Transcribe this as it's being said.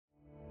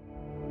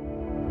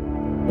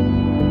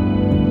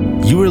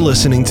You are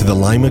listening to the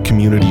Lima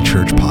Community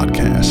Church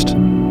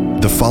podcast.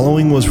 The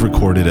following was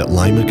recorded at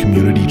Lima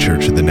Community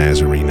Church of the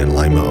Nazarene in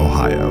Lima,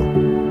 Ohio.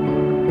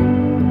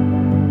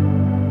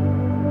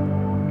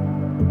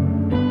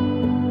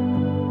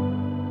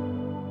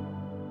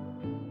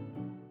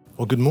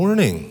 Well, good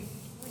morning.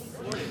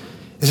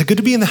 Is it good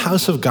to be in the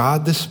house of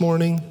God this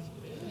morning?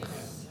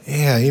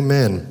 Yeah,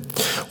 amen.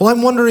 Well,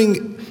 I'm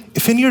wondering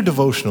if in your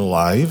devotional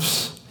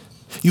lives,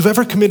 you've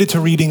ever committed to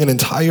reading an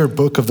entire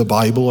book of the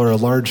Bible or a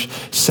large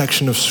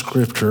section of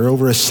Scripture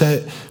over a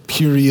set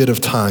period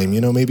of time.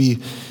 You know, maybe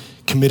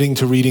committing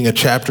to reading a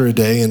chapter a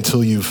day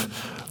until you've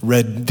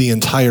read the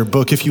entire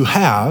book. If you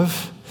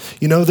have,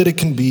 you know that it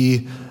can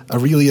be a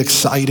really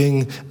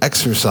exciting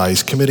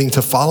exercise, committing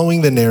to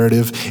following the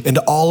narrative and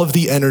all of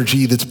the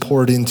energy that's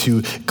poured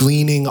into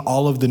gleaning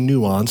all of the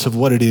nuance of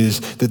what it is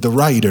that the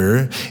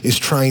writer is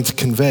trying to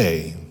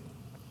convey.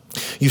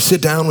 You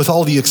sit down with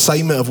all the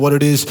excitement of what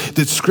it is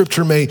that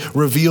Scripture may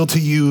reveal to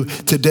you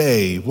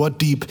today, what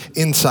deep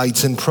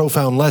insights and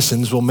profound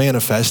lessons will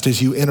manifest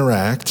as you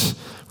interact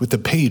with the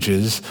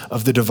pages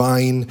of the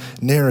divine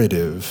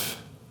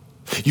narrative.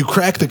 You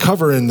crack the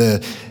cover in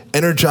the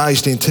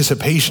energized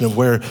anticipation of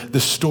where the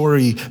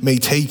story may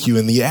take you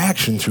and the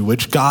action through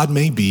which God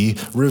may be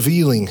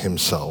revealing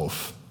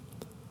himself.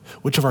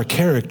 Which of our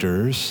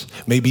characters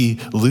may be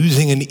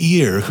losing an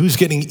ear? Who's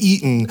getting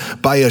eaten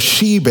by a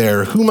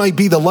she-bear? Who might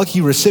be the lucky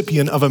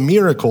recipient of a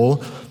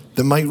miracle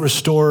that might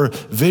restore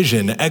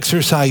vision,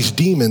 exorcise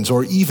demons,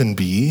 or even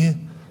be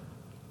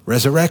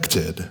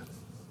resurrected?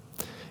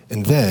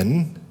 And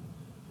then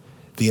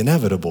the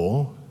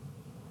inevitable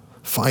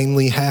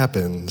finally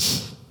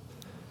happens.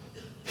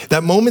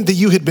 That moment that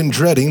you had been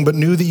dreading but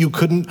knew that you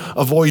couldn't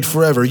avoid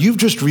forever. You've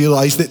just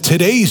realized that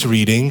today's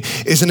reading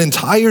is an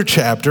entire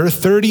chapter,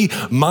 30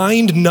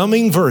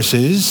 mind-numbing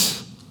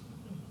verses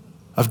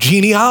of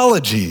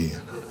genealogy.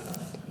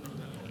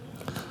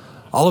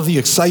 All of the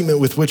excitement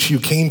with which you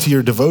came to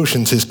your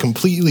devotions is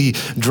completely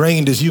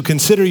drained as you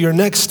consider your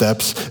next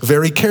steps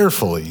very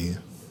carefully.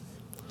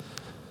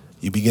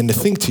 You begin to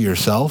think to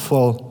yourself,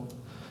 well,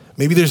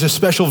 maybe there's a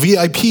special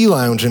VIP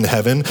lounge in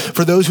heaven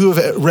for those who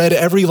have read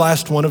every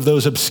last one of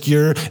those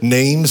obscure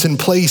names and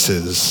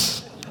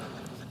places.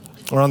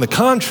 Or on the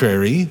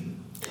contrary,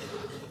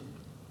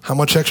 how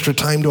much extra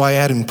time do I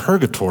add in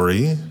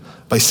purgatory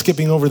by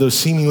skipping over those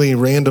seemingly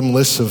random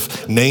lists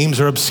of names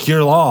or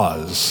obscure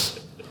laws?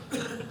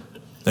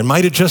 And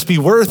might it just be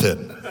worth it?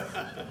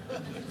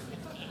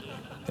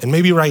 And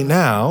maybe right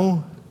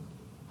now,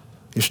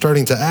 you're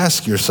starting to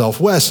ask yourself,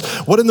 Wes,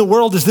 what in the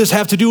world does this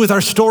have to do with our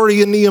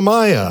story in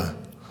Nehemiah?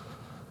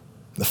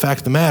 The fact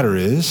of the matter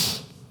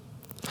is,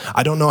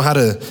 I don't know how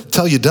to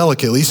tell you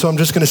delicately, so I'm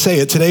just going to say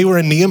it. Today we're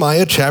in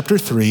Nehemiah chapter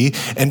 3,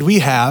 and we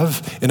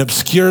have an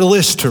obscure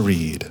list to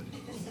read.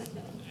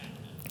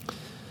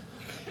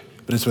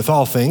 But as with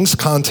all things,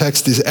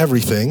 context is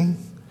everything.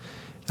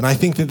 And I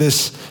think that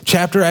this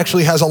chapter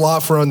actually has a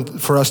lot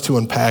for us to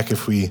unpack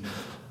if we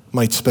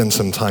might spend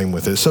some time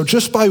with it. So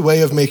just by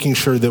way of making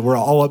sure that we're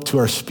all up to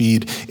our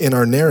speed in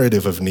our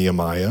narrative of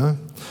Nehemiah,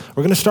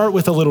 we're going to start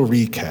with a little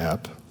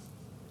recap.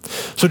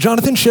 So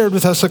Jonathan shared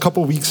with us a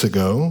couple weeks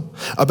ago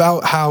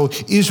about how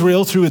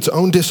Israel, through its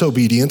own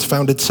disobedience,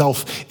 found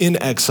itself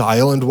in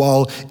exile. And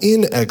while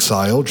in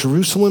exile,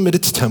 Jerusalem and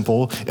its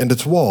temple and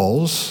its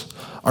walls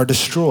are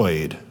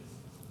destroyed.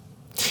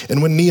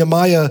 And when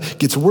Nehemiah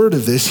gets word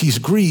of this, he's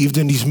grieved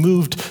and he's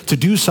moved to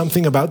do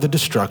something about the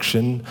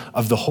destruction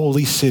of the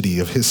holy city,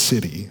 of his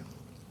city.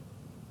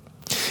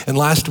 And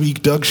last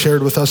week, Doug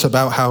shared with us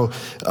about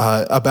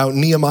about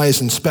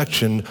Nehemiah's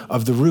inspection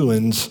of the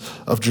ruins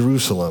of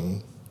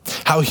Jerusalem,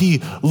 how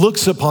he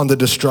looks upon the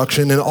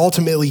destruction and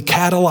ultimately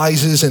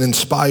catalyzes and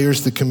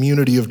inspires the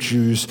community of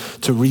Jews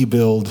to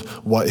rebuild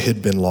what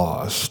had been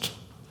lost.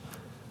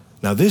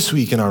 Now this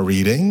week in our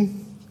reading,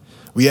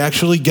 we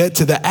actually get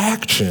to the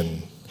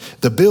action,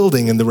 the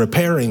building and the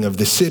repairing of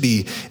the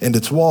city and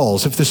its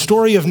walls. If the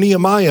story of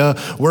Nehemiah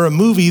were a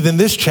movie, then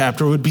this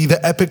chapter would be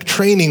the epic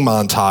training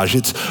montage.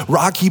 It's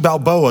Rocky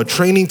Balboa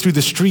training through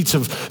the streets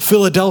of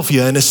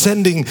Philadelphia and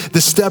ascending the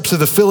steps of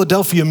the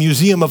Philadelphia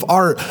Museum of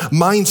Art,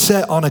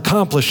 mindset on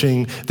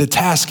accomplishing the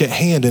task at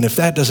hand. And if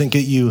that doesn't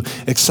get you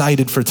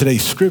excited for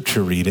today's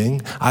scripture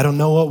reading, I don't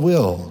know what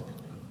will.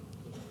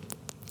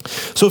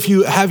 So if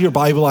you have your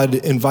Bible, I'd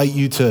invite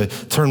you to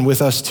turn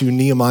with us to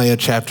Nehemiah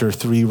chapter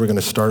 3. We're going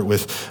to start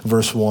with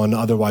verse 1.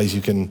 Otherwise,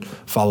 you can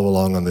follow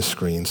along on the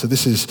screen. So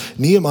this is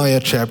Nehemiah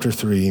chapter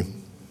 3,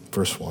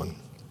 verse 1.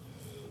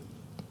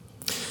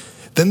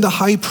 Then the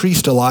high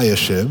priest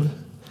Eliashib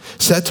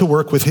set to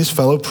work with his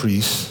fellow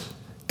priests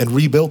and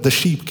rebuilt the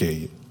sheep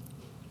gate.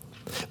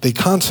 They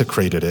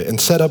consecrated it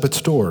and set up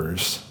its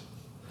doors.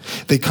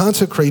 They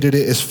consecrated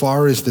it as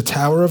far as the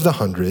Tower of the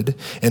 100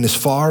 and as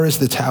far as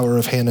the Tower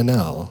of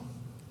Hananel.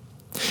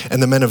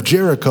 And the men of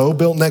Jericho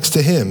built next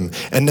to him,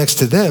 and next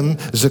to them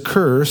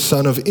Zakur,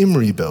 son of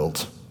Imri,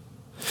 built.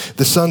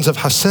 The sons of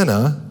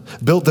Hassenah,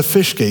 built the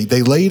fish gate.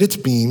 They laid its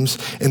beams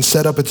and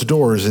set up its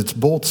doors, its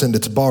bolts, and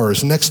its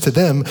bars. Next to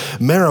them,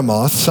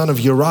 Meremoth, son of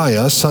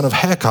Uriah, son of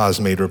Hakaz,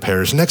 made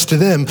repairs. Next to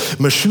them,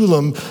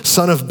 Meshullam,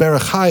 son of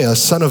Berechiah,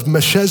 son of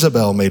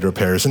Meshezabel, made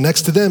repairs. And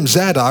next to them,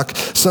 Zadok,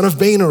 son of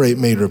Bainarate,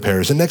 made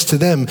repairs. And next to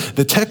them,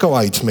 the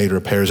Tekoites made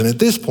repairs. And at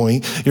this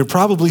point, you're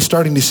probably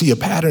starting to see a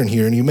pattern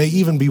here, and you may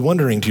even be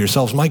wondering to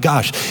yourselves, my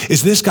gosh,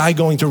 is this guy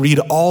going to read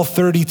all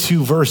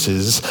 32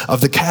 verses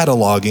of the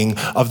cataloging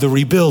of the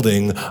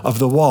rebuilding of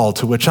the wall?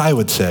 To which I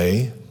would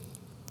say,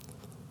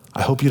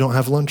 I hope you don't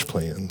have lunch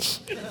plans.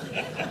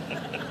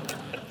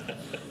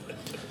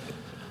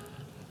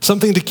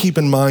 Something to keep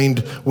in mind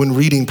when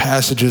reading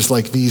passages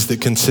like these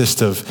that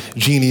consist of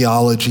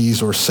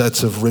genealogies or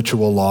sets of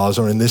ritual laws,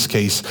 or in this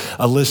case,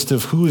 a list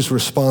of who is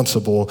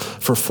responsible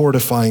for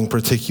fortifying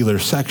particular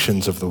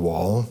sections of the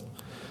wall,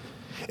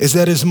 is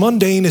that as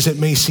mundane as it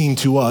may seem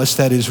to us,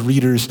 that is,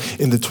 readers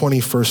in the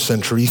 21st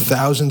century,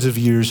 thousands of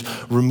years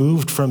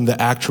removed from the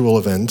actual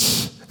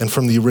events and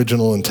from the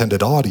original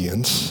intended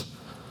audience,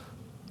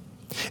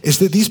 is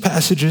that these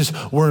passages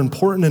were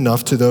important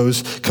enough to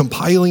those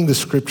compiling the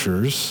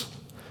scriptures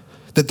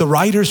that the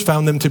writers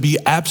found them to be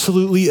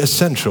absolutely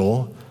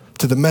essential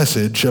to the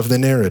message of the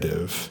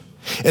narrative.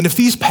 And if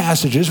these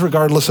passages,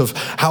 regardless of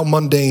how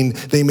mundane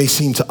they may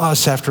seem to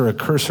us after a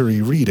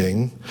cursory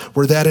reading,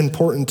 were that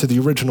important to the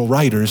original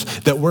writers,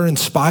 that were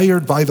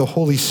inspired by the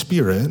Holy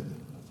Spirit,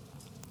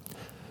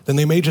 then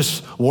they may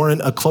just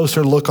warrant a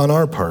closer look on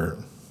our part.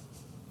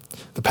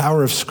 The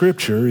power of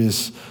Scripture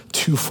is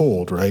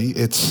twofold, right?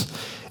 It's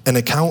an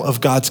account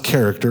of God's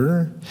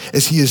character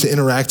as he has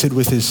interacted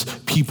with his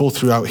people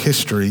throughout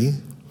history.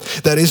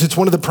 That is, it's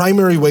one of the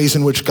primary ways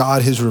in which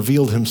God has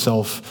revealed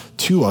himself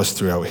to us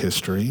throughout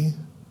history.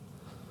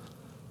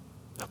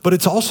 But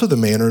it's also the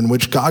manner in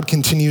which God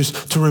continues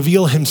to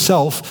reveal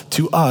himself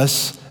to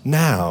us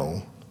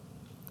now.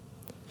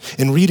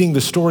 In reading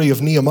the story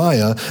of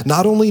Nehemiah,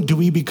 not only do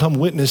we become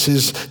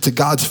witnesses to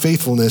God's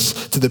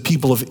faithfulness to the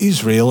people of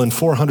Israel in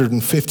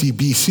 450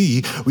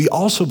 BC, we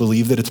also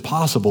believe that it's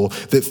possible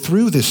that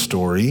through this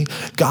story,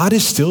 God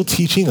is still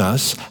teaching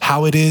us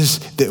how it is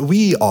that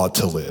we ought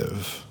to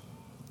live.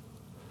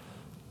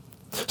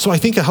 So I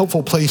think a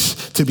helpful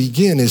place to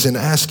begin is in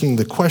asking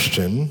the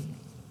question,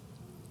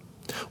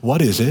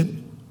 what is it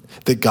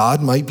that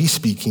God might be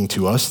speaking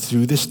to us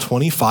through this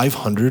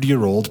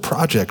 2,500-year-old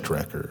project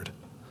record?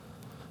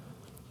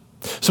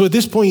 So at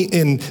this point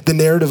in the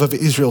narrative of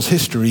Israel's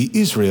history,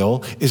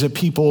 Israel is a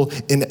people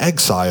in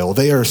exile.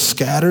 They are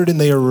scattered and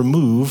they are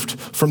removed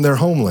from their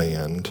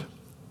homeland.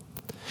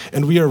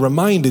 And we are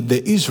reminded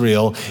that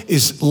Israel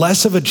is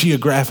less of a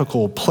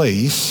geographical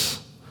place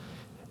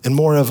and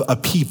more of a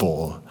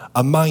people,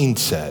 a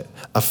mindset,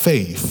 a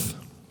faith.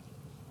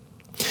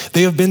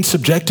 They have been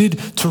subjected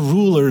to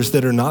rulers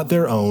that are not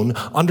their own,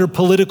 under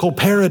political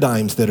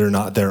paradigms that are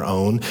not their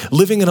own,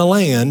 living in a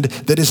land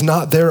that is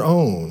not their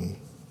own.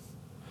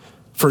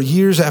 For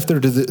years after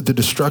the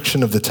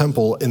destruction of the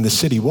temple and the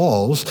city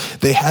walls,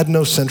 they had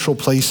no central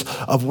place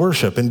of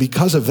worship. And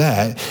because of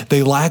that,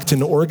 they lacked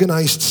an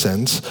organized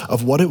sense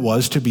of what it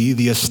was to be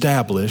the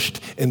established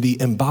and the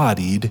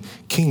embodied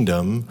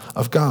kingdom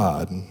of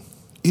God.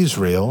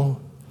 Israel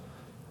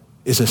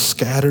is a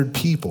scattered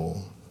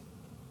people,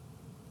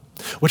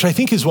 which I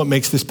think is what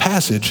makes this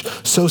passage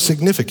so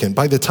significant.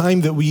 By the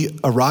time that we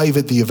arrive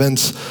at the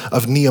events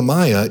of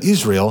Nehemiah,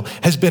 Israel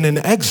has been in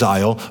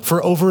exile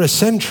for over a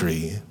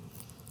century.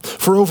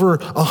 For over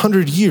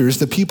 100 years,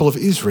 the people of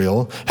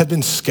Israel have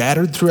been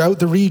scattered throughout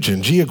the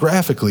region.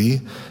 Geographically,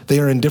 they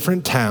are in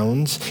different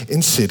towns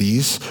and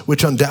cities,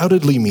 which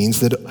undoubtedly means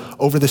that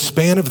over the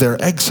span of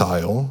their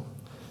exile,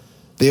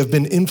 they have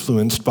been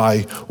influenced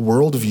by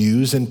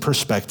worldviews and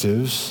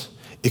perspectives,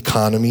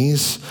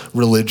 economies,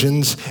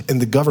 religions,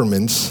 and the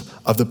governments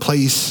of the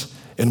place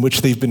in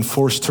which they've been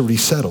forced to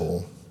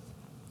resettle.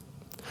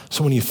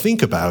 So when you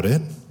think about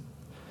it,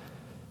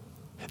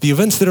 the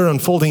events that are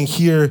unfolding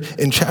here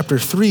in chapter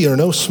 3 are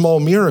no small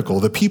miracle.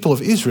 The people of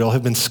Israel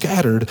have been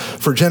scattered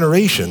for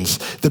generations.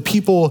 The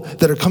people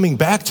that are coming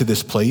back to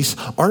this place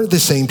aren't the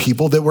same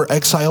people that were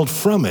exiled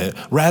from it.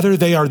 Rather,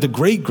 they are the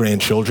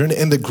great-grandchildren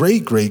and the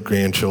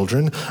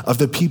great-great-grandchildren of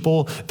the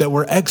people that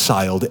were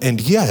exiled. And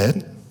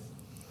yet,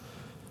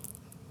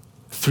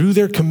 through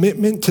their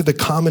commitment to the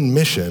common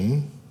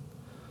mission,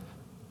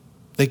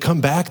 they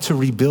come back to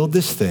rebuild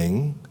this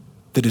thing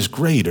that is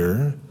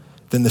greater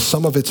than the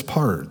sum of its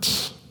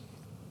parts.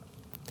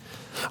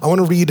 I want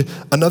to read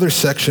another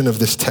section of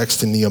this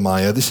text in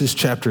Nehemiah. This is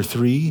chapter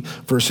 3,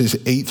 verses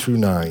 8 through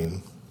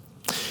 9.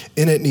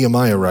 In it,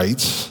 Nehemiah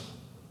writes,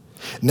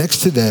 "Next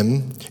to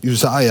them,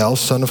 Uzziel,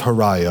 son of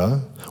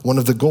Hariah, one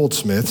of the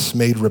goldsmiths,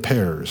 made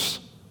repairs.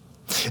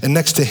 And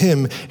next to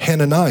him,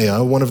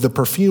 Hananiah, one of the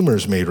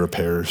perfumers, made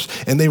repairs.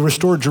 And they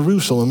restored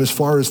Jerusalem as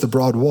far as the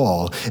broad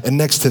wall. And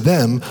next to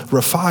them,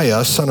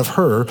 Raphiah, son of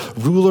Hur,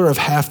 ruler of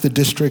half the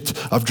district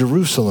of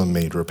Jerusalem,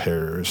 made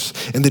repairs."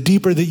 And the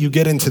deeper that you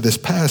get into this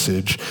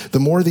passage, the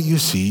more that you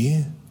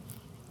see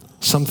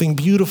something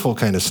beautiful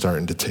kind of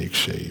starting to take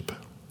shape.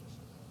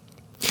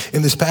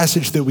 In this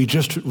passage that we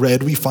just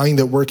read, we find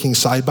that working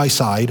side by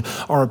side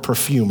are a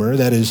perfumer,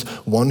 that is,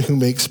 one who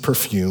makes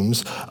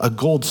perfumes, a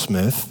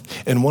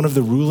goldsmith, and one of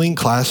the ruling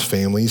class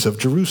families of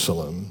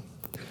Jerusalem.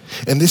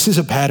 And this is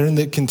a pattern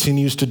that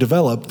continues to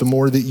develop the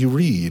more that you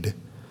read.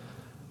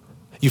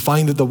 You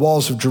find that the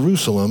walls of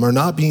Jerusalem are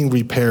not being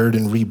repaired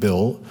and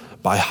rebuilt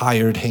by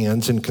hired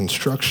hands and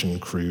construction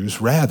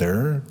crews.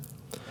 Rather,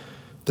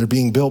 they're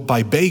being built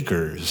by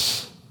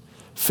bakers,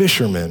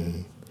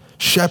 fishermen,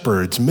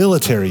 shepherds,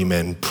 military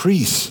men,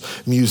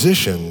 priests,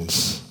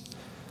 musicians.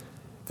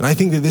 And I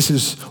think that this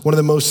is one of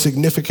the most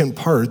significant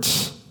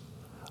parts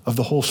of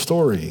the whole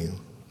story.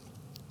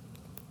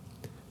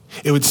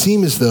 It would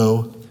seem as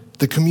though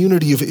the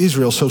community of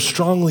Israel so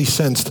strongly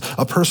sensed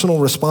a personal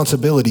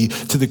responsibility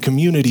to the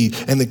community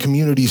and the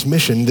community's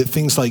mission that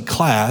things like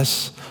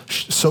class,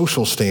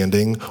 social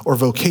standing, or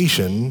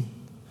vocation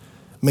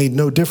made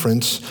no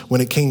difference when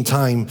it came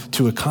time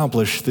to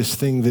accomplish this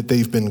thing that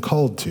they've been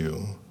called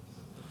to.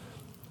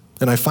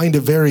 And I find it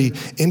very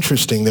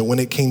interesting that when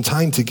it came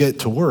time to get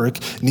to work,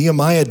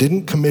 Nehemiah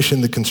didn't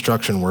commission the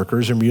construction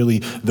workers or merely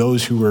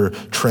those who were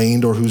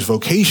trained or whose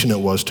vocation it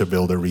was to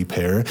build or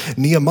repair.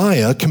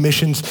 Nehemiah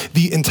commissions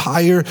the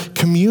entire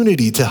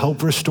community to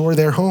help restore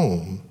their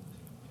home.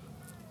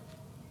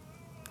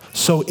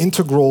 So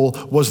integral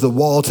was the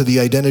wall to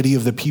the identity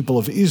of the people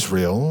of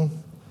Israel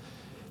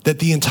that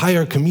the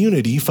entire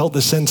community felt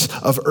the sense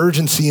of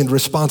urgency and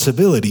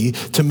responsibility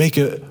to make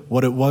it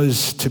what it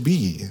was to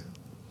be.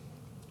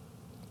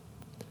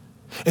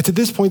 It's at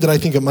this point that I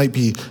think it might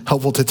be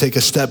helpful to take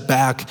a step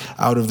back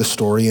out of the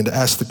story and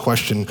ask the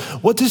question,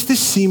 what does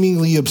this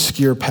seemingly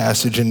obscure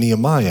passage in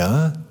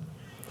Nehemiah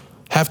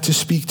have to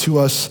speak to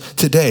us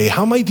today?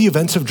 How might the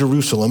events of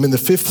Jerusalem in the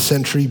 5th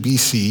century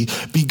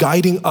BC be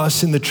guiding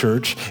us in the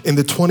church in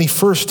the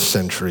 21st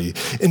century?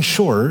 In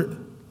short,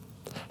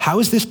 how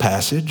is this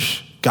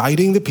passage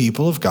guiding the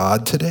people of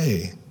God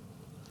today?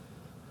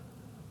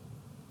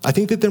 I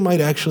think that there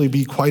might actually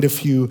be quite a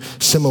few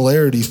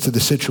similarities to the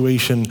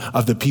situation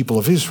of the people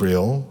of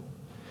Israel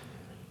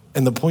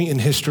and the point in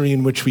history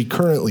in which we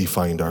currently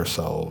find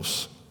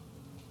ourselves.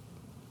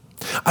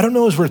 I don't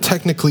know as we're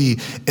technically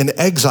an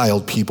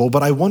exiled people,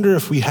 but I wonder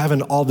if we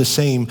haven't all the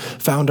same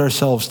found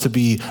ourselves to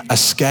be a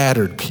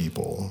scattered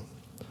people,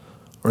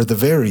 or at the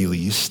very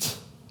least,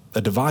 a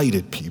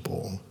divided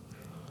people.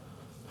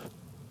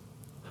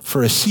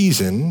 For a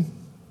season,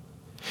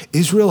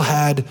 Israel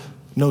had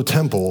no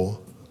temple,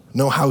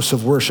 no house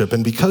of worship.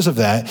 And because of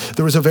that,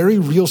 there was a very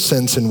real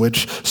sense in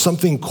which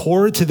something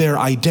core to their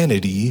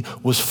identity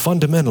was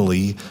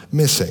fundamentally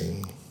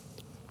missing.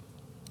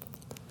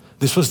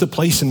 This was the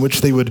place in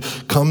which they would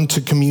come to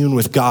commune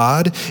with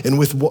God and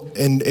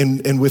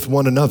with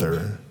one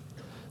another.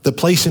 The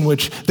place in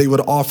which they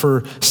would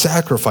offer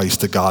sacrifice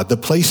to God. The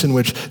place in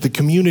which the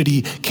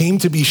community came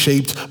to be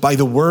shaped by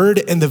the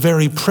word and the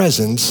very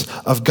presence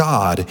of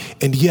God.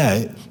 And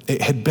yet,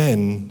 it had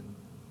been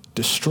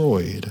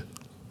destroyed.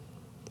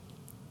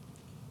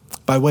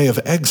 By way of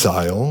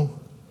exile,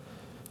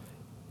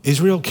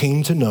 Israel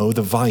came to know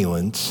the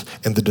violence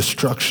and the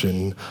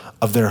destruction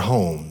of their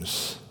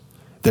homes,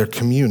 their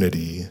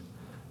community,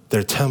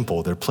 their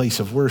temple, their place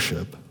of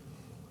worship.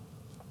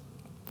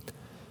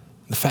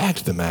 The fact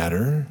of the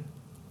matter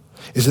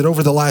is that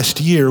over the last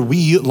year,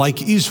 we,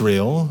 like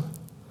Israel,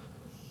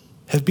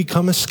 have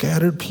become a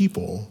scattered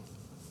people.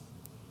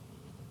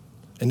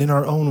 And in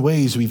our own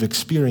ways, we've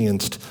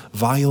experienced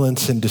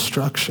violence and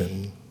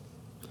destruction.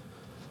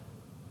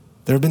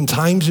 There have been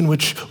times in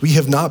which we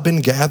have not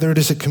been gathered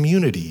as a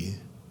community,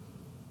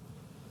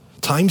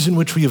 times in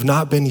which we have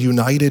not been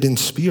united in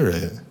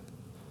spirit,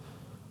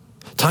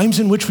 times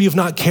in which we have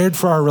not cared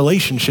for our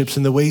relationships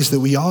in the ways that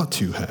we ought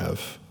to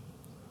have.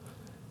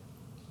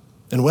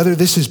 And whether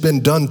this has been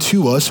done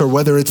to us or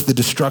whether it's the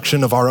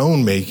destruction of our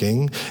own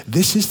making,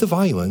 this is the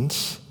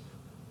violence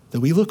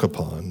that we look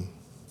upon.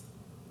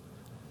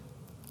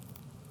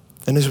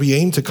 And as we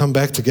aim to come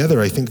back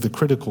together, I think the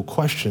critical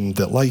question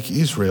that, like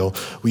Israel,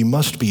 we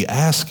must be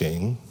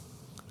asking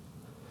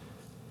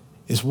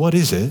is, what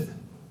is it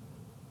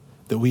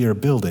that we are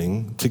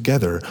building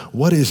together?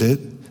 What is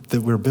it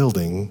that we're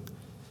building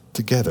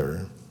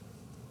together?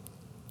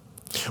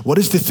 What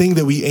is the thing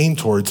that we aim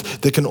towards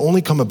that can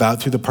only come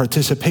about through the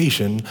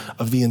participation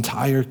of the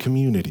entire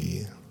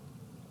community?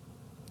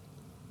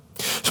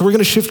 So we're going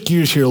to shift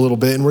gears here a little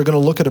bit, and we're going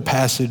to look at a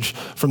passage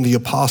from the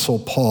Apostle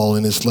Paul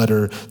in his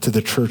letter to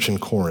the church in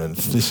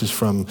Corinth. This is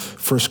from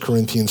 1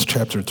 Corinthians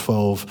chapter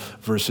 12,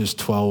 verses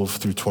 12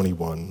 through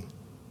 21.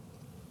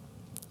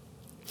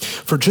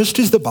 For just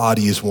as the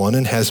body is one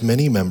and has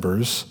many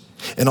members,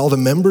 and all the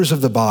members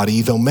of the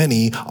body, though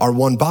many, are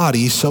one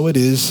body, so it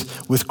is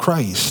with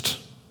Christ.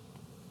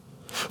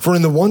 For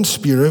in the one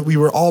Spirit we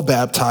were all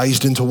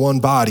baptized into one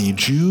body,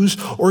 Jews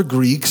or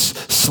Greeks,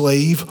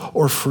 slave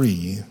or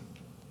free.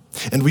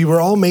 And we were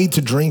all made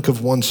to drink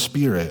of one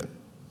Spirit.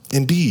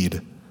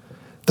 Indeed,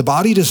 the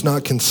body does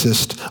not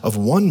consist of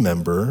one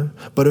member,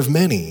 but of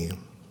many.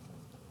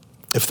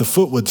 If the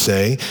foot would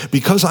say,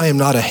 because I am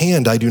not a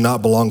hand, I do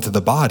not belong to the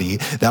body,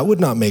 that would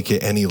not make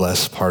it any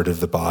less part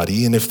of the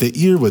body. And if the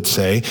ear would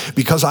say,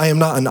 because I am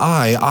not an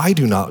eye, I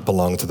do not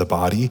belong to the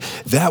body,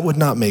 that would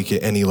not make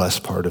it any less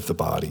part of the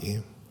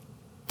body.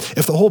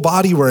 If the whole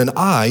body were an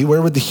eye,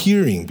 where would the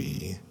hearing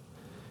be?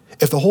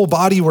 If the whole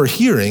body were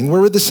hearing,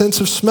 where would the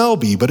sense of smell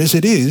be? But as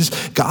it is,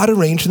 God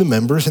arranged the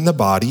members in the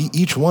body,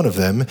 each one of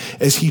them,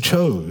 as he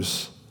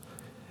chose.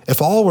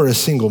 If all were a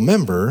single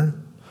member,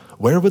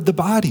 where would the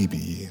body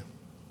be?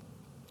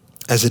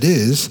 As it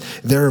is,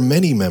 there are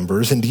many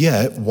members and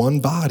yet one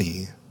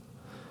body.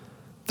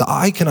 The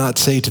eye cannot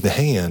say to the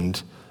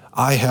hand,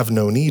 I have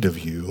no need of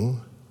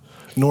you,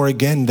 nor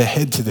again the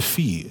head to the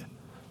feet,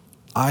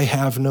 I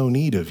have no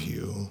need of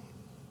you.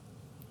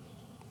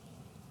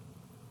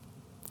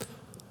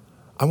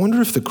 I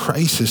wonder if the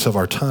crisis of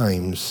our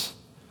times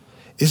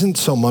isn't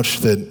so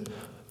much that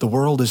the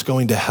world is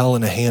going to hell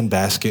in a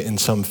handbasket in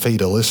some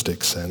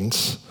fatalistic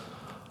sense,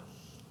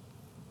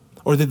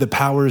 or that the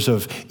powers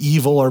of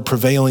evil are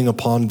prevailing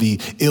upon the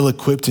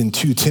ill-equipped and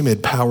too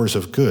timid powers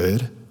of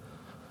good.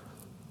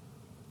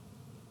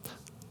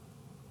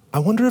 I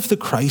wonder if the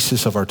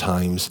crisis of our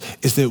times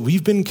is that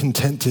we've been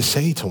content to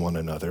say to one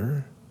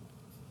another,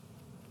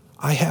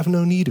 I have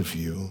no need of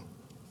you.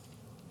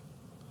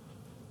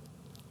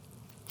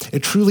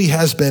 It truly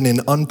has been an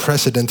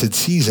unprecedented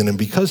season, and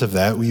because of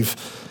that, we've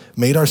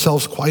made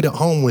ourselves quite at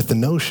home with the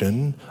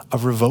notion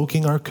of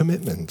revoking our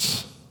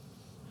commitments.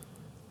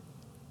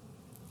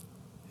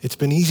 It's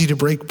been easy to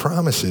break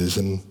promises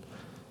and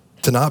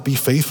to not be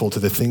faithful to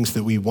the things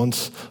that we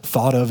once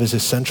thought of as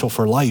essential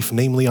for life,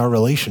 namely our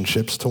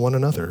relationships to one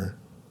another.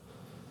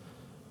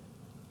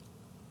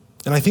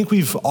 And I think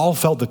we've all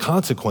felt the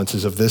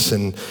consequences of this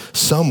in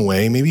some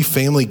way. Maybe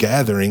family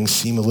gatherings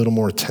seem a little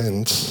more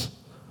tense,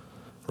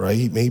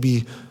 right?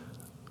 Maybe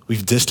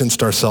we've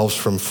distanced ourselves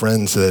from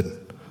friends that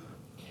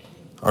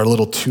are a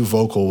little too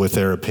vocal with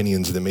their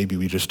opinions that maybe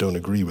we just don't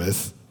agree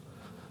with.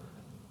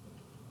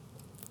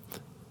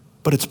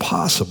 But it's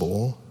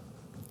possible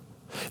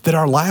that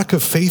our lack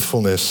of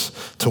faithfulness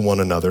to one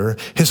another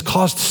has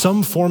caused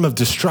some form of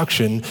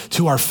destruction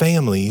to our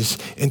families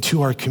and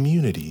to our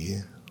community.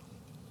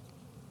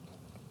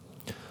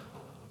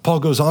 Paul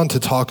goes on to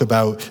talk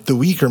about the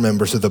weaker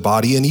members of the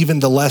body and even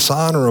the less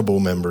honorable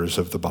members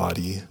of the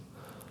body.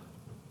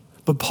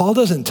 But Paul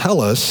doesn't tell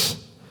us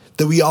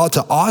that we ought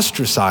to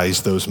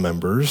ostracize those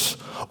members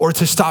or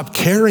to stop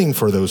caring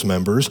for those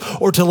members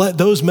or to let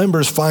those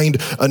members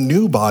find a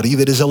new body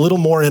that is a little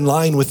more in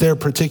line with their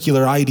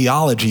particular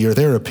ideology or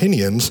their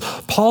opinions.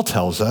 Paul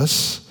tells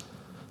us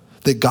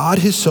that God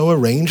has so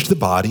arranged the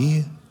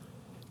body,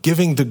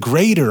 giving the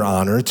greater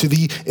honor to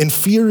the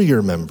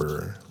inferior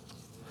member,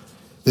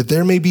 that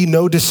there may be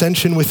no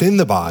dissension within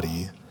the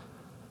body,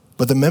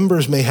 but the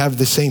members may have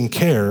the same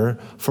care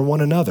for one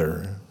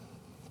another.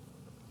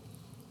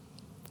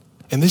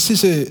 And this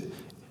is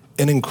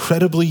an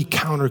incredibly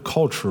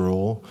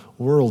countercultural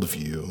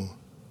worldview.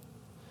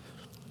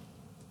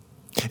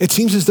 It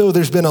seems as though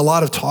there's been a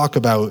lot of talk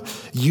about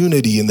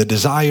unity and the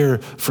desire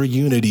for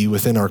unity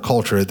within our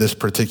culture at this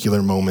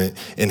particular moment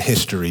in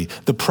history.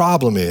 The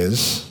problem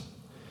is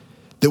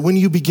that when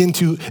you begin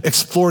to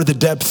explore the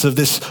depths of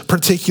this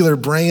particular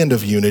brand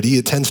of unity,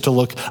 it tends to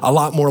look a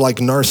lot more like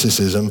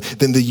narcissism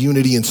than the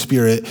unity in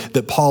spirit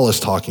that Paul is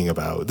talking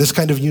about. This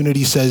kind of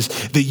unity says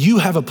that you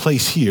have a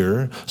place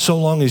here so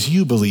long as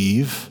you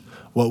believe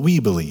what we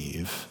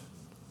believe.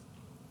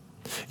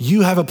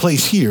 You have a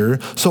place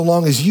here so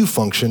long as you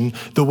function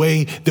the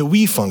way that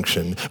we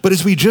function. But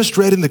as we just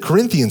read in the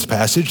Corinthians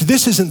passage,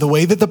 this isn't the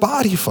way that the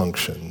body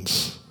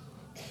functions.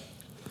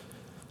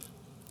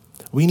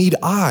 We need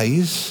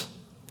eyes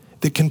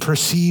that can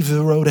perceive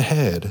the road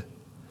ahead.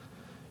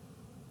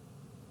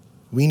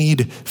 We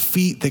need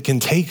feet that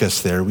can take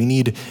us there. We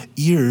need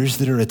ears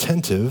that are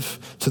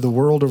attentive to the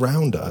world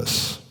around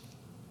us.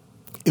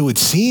 It would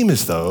seem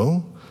as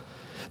though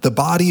the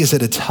body is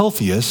at its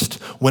healthiest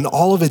when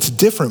all of its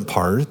different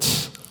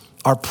parts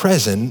are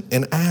present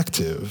and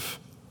active.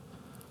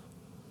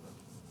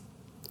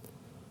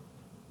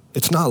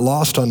 It's not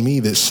lost on me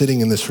that sitting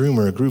in this room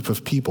are a group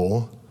of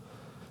people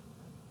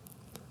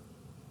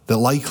that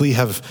likely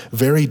have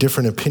very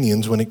different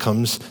opinions when it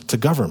comes to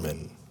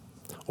government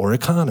or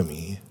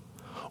economy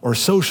or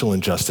social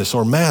injustice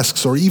or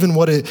masks or even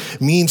what it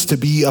means to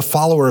be a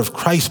follower of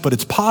Christ. But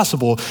it's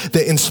possible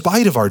that in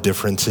spite of our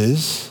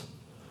differences,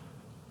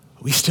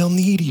 we still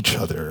need each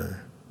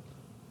other.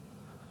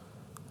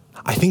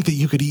 I think that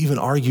you could even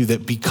argue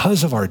that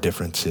because of our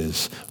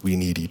differences, we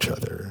need each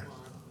other.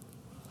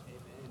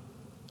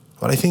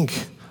 What I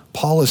think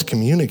Paul is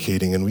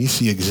communicating, and we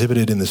see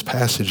exhibited in this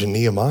passage in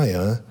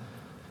Nehemiah,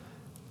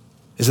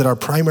 is that our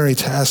primary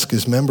task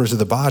as members of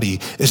the body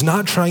is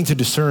not trying to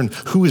discern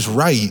who is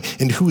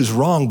right and who is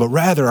wrong, but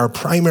rather our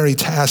primary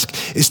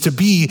task is to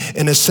be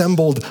an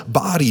assembled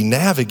body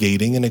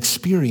navigating and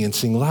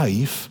experiencing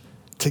life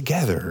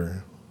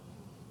together.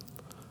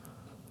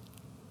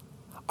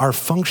 Our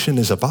function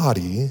as a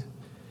body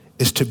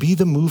is to be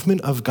the movement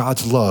of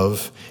God's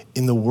love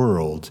in the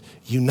world,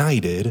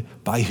 united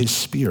by his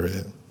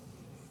Spirit.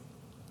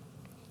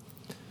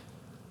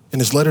 In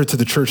his letter to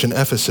the church in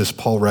Ephesus,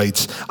 Paul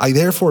writes, "I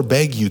therefore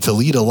beg you to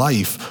lead a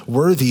life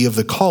worthy of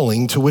the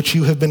calling to which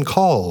you have been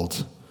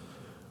called,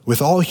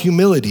 with all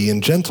humility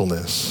and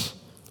gentleness,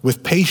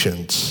 with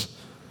patience,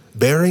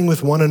 bearing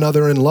with one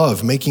another in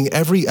love, making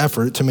every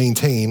effort to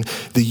maintain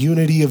the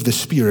unity of the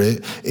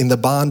Spirit in the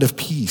bond of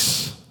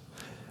peace.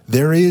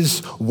 There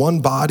is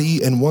one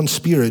body and one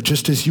Spirit,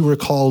 just as you were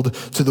called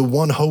to the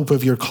one hope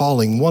of your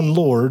calling, one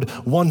Lord,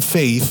 one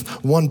faith,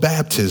 one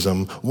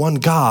baptism, one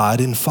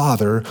God and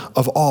Father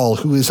of all,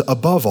 who is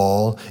above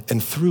all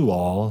and through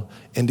all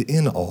and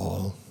in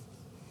all."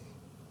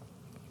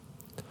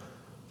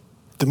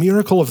 The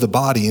miracle of the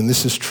body, and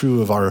this is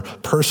true of our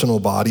personal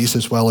bodies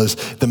as well as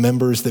the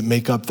members that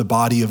make up the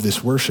body of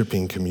this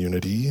worshiping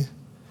community,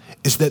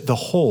 is that the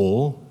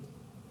whole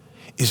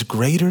is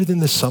greater than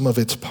the sum of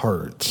its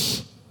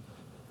parts.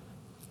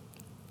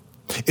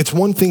 It's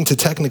one thing to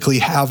technically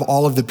have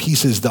all of the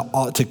pieces that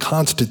ought to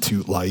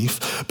constitute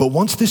life, but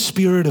once the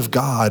Spirit of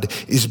God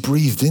is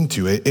breathed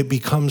into it, it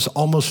becomes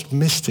almost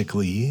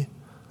mystically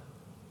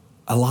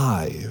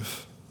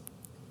alive.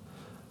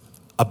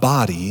 A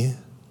body,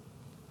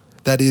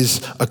 that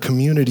is a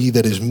community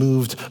that is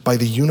moved by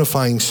the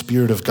unifying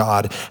Spirit of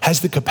God,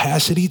 has the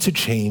capacity to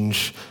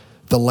change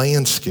the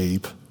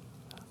landscape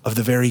of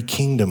the very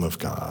kingdom of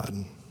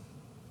God.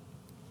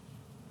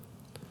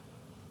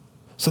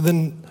 So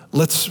then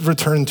let's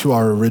return to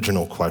our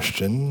original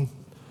question.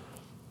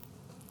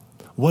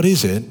 What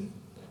is it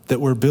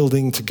that we're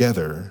building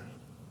together?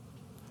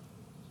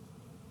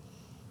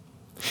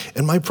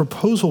 And my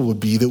proposal would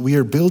be that we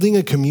are building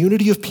a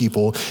community of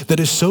people that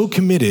is so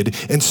committed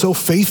and so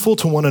faithful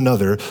to one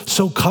another,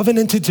 so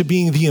covenanted to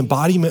being the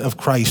embodiment of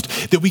Christ,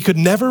 that we could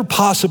never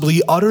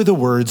possibly utter the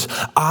words,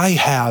 "I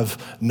have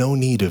no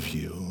need of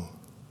you."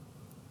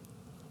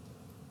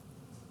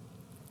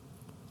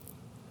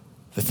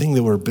 The thing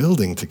that we're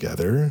building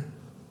together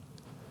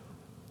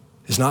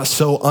is not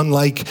so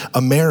unlike a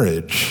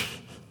marriage,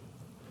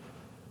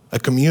 a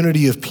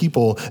community of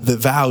people that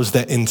vows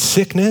that in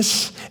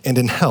sickness and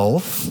in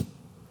health,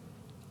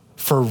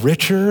 for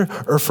richer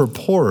or for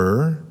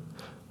poorer,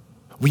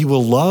 we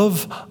will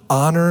love,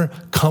 honor,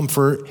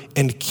 comfort,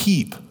 and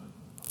keep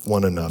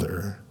one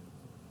another.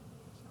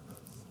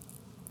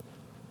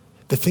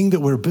 The thing that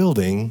we're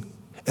building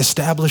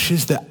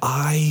establishes that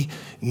I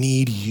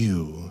need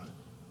you.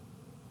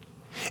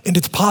 And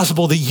it's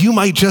possible that you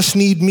might just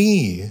need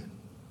me.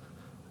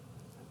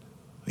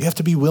 We have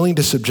to be willing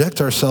to subject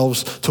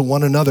ourselves to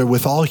one another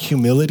with all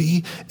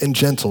humility and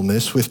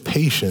gentleness, with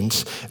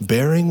patience,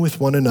 bearing with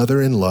one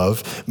another in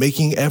love,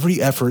 making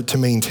every effort to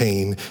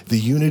maintain the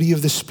unity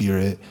of the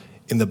Spirit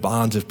in the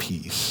bonds of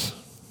peace.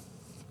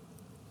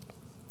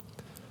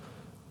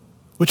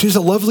 Which is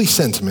a lovely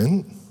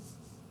sentiment,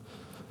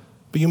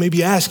 but you may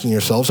be asking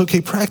yourselves, okay,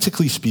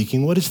 practically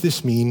speaking, what does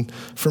this mean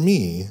for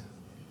me?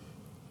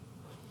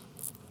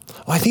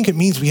 Well, I think it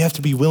means we have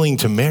to be willing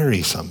to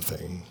marry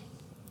something.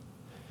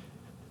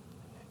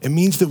 It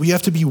means that we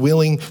have to be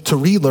willing to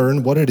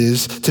relearn what it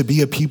is to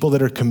be a people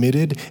that are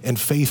committed and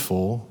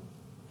faithful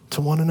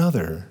to one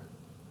another.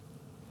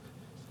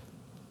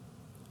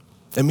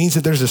 It means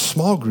that there's a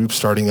small group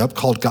starting up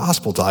called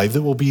Gospel Dive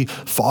that will be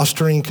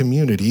fostering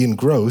community and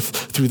growth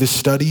through the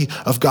study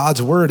of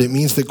God's Word. It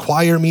means that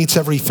choir meets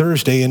every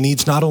Thursday and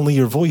needs not only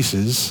your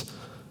voices,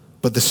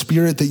 but the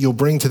Spirit that you'll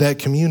bring to that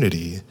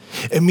community.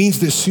 It means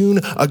that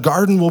soon a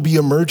garden will be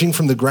emerging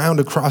from the ground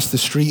across the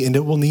street, and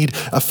it will need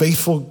a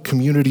faithful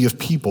community of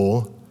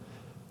people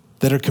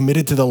that are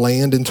committed to the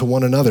land and to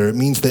one another. It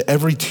means that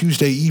every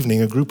Tuesday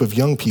evening, a group of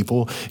young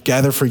people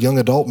gather for young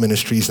adult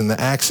ministries in the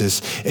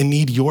Axis and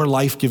need your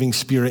life-giving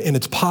Spirit, and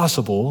it's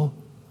possible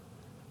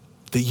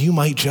that you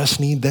might just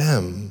need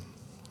them.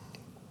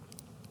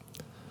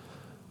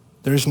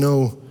 There's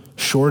no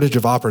shortage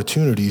of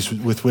opportunities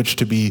with which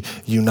to be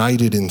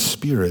united in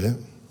spirit.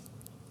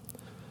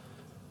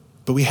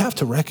 But we have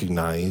to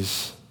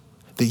recognize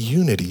that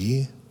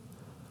unity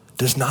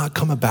does not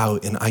come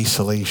about in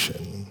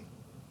isolation.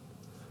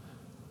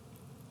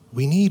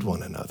 We need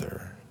one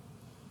another,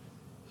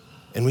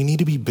 and we need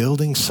to be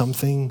building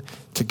something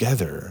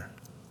together.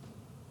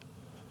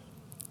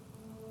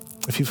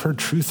 If you've heard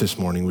truth this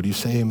morning, would you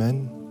say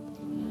amen?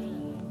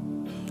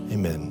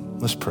 Amen.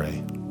 Let's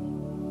pray.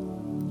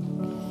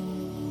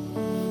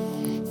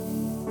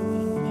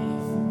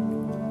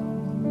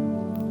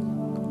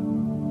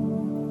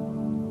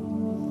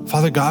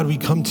 Father God, we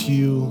come to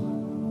you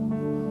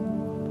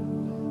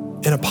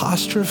in a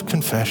posture of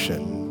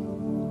confession.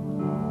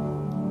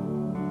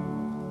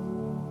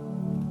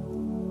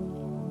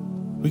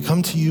 We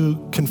come to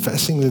you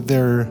confessing that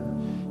there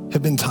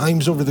have been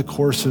times over the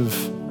course of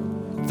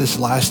this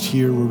last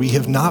year where we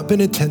have not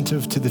been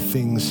attentive to the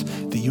things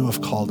that you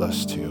have called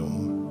us to.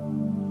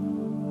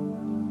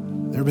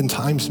 There have been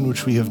times in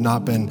which we have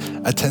not been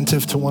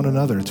attentive to one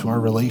another, to our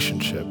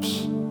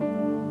relationships,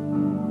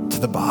 to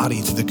the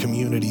body, to the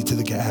community, to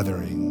the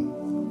gathering.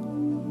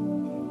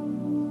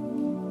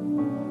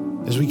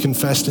 As we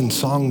confessed in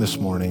song this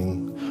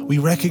morning, we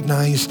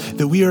recognize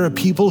that we are a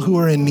people who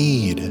are in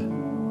need.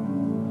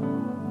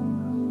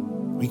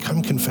 We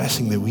come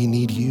confessing that we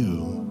need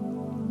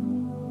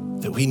you,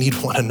 that we need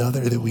one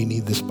another, that we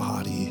need this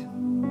body.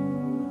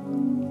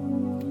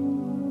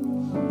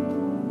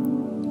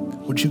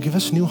 Would you give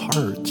us new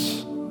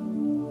hearts?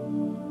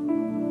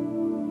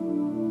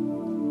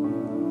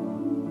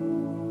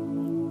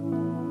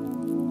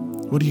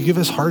 Would you give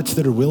us hearts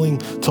that are willing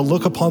to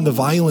look upon the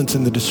violence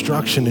and the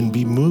destruction and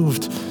be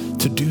moved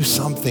to do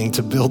something,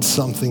 to build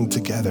something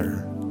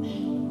together?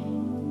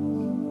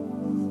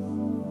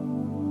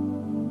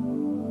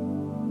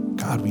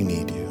 God, we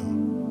need you.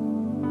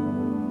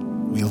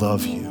 We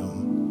love you.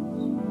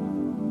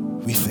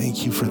 We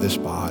thank you for this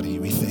body.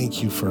 We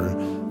thank you for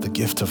the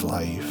gift of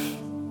life.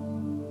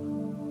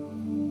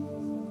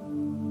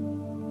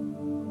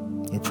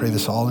 We pray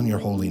this all in your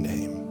holy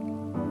name.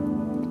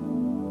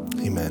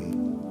 Amen.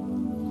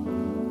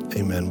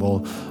 Amen.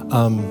 Well,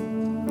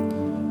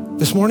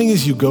 this morning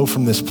as you go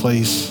from this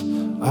place,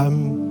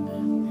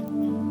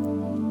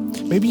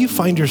 maybe you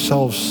find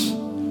yourselves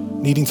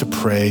needing to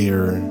pray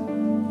or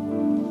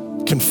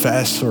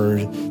confess or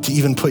to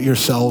even put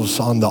yourselves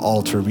on the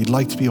altar. We'd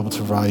like to be able to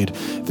provide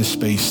the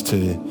space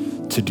to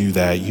do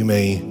that. You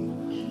may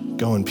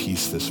go in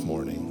peace this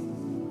morning.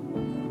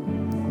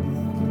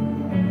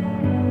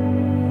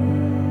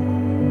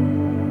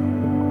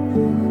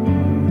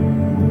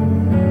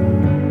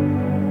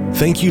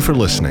 Thank you for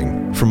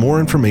listening. For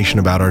more information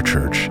about our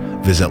church,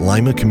 visit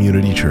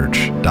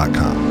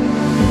limacommunitychurch.com.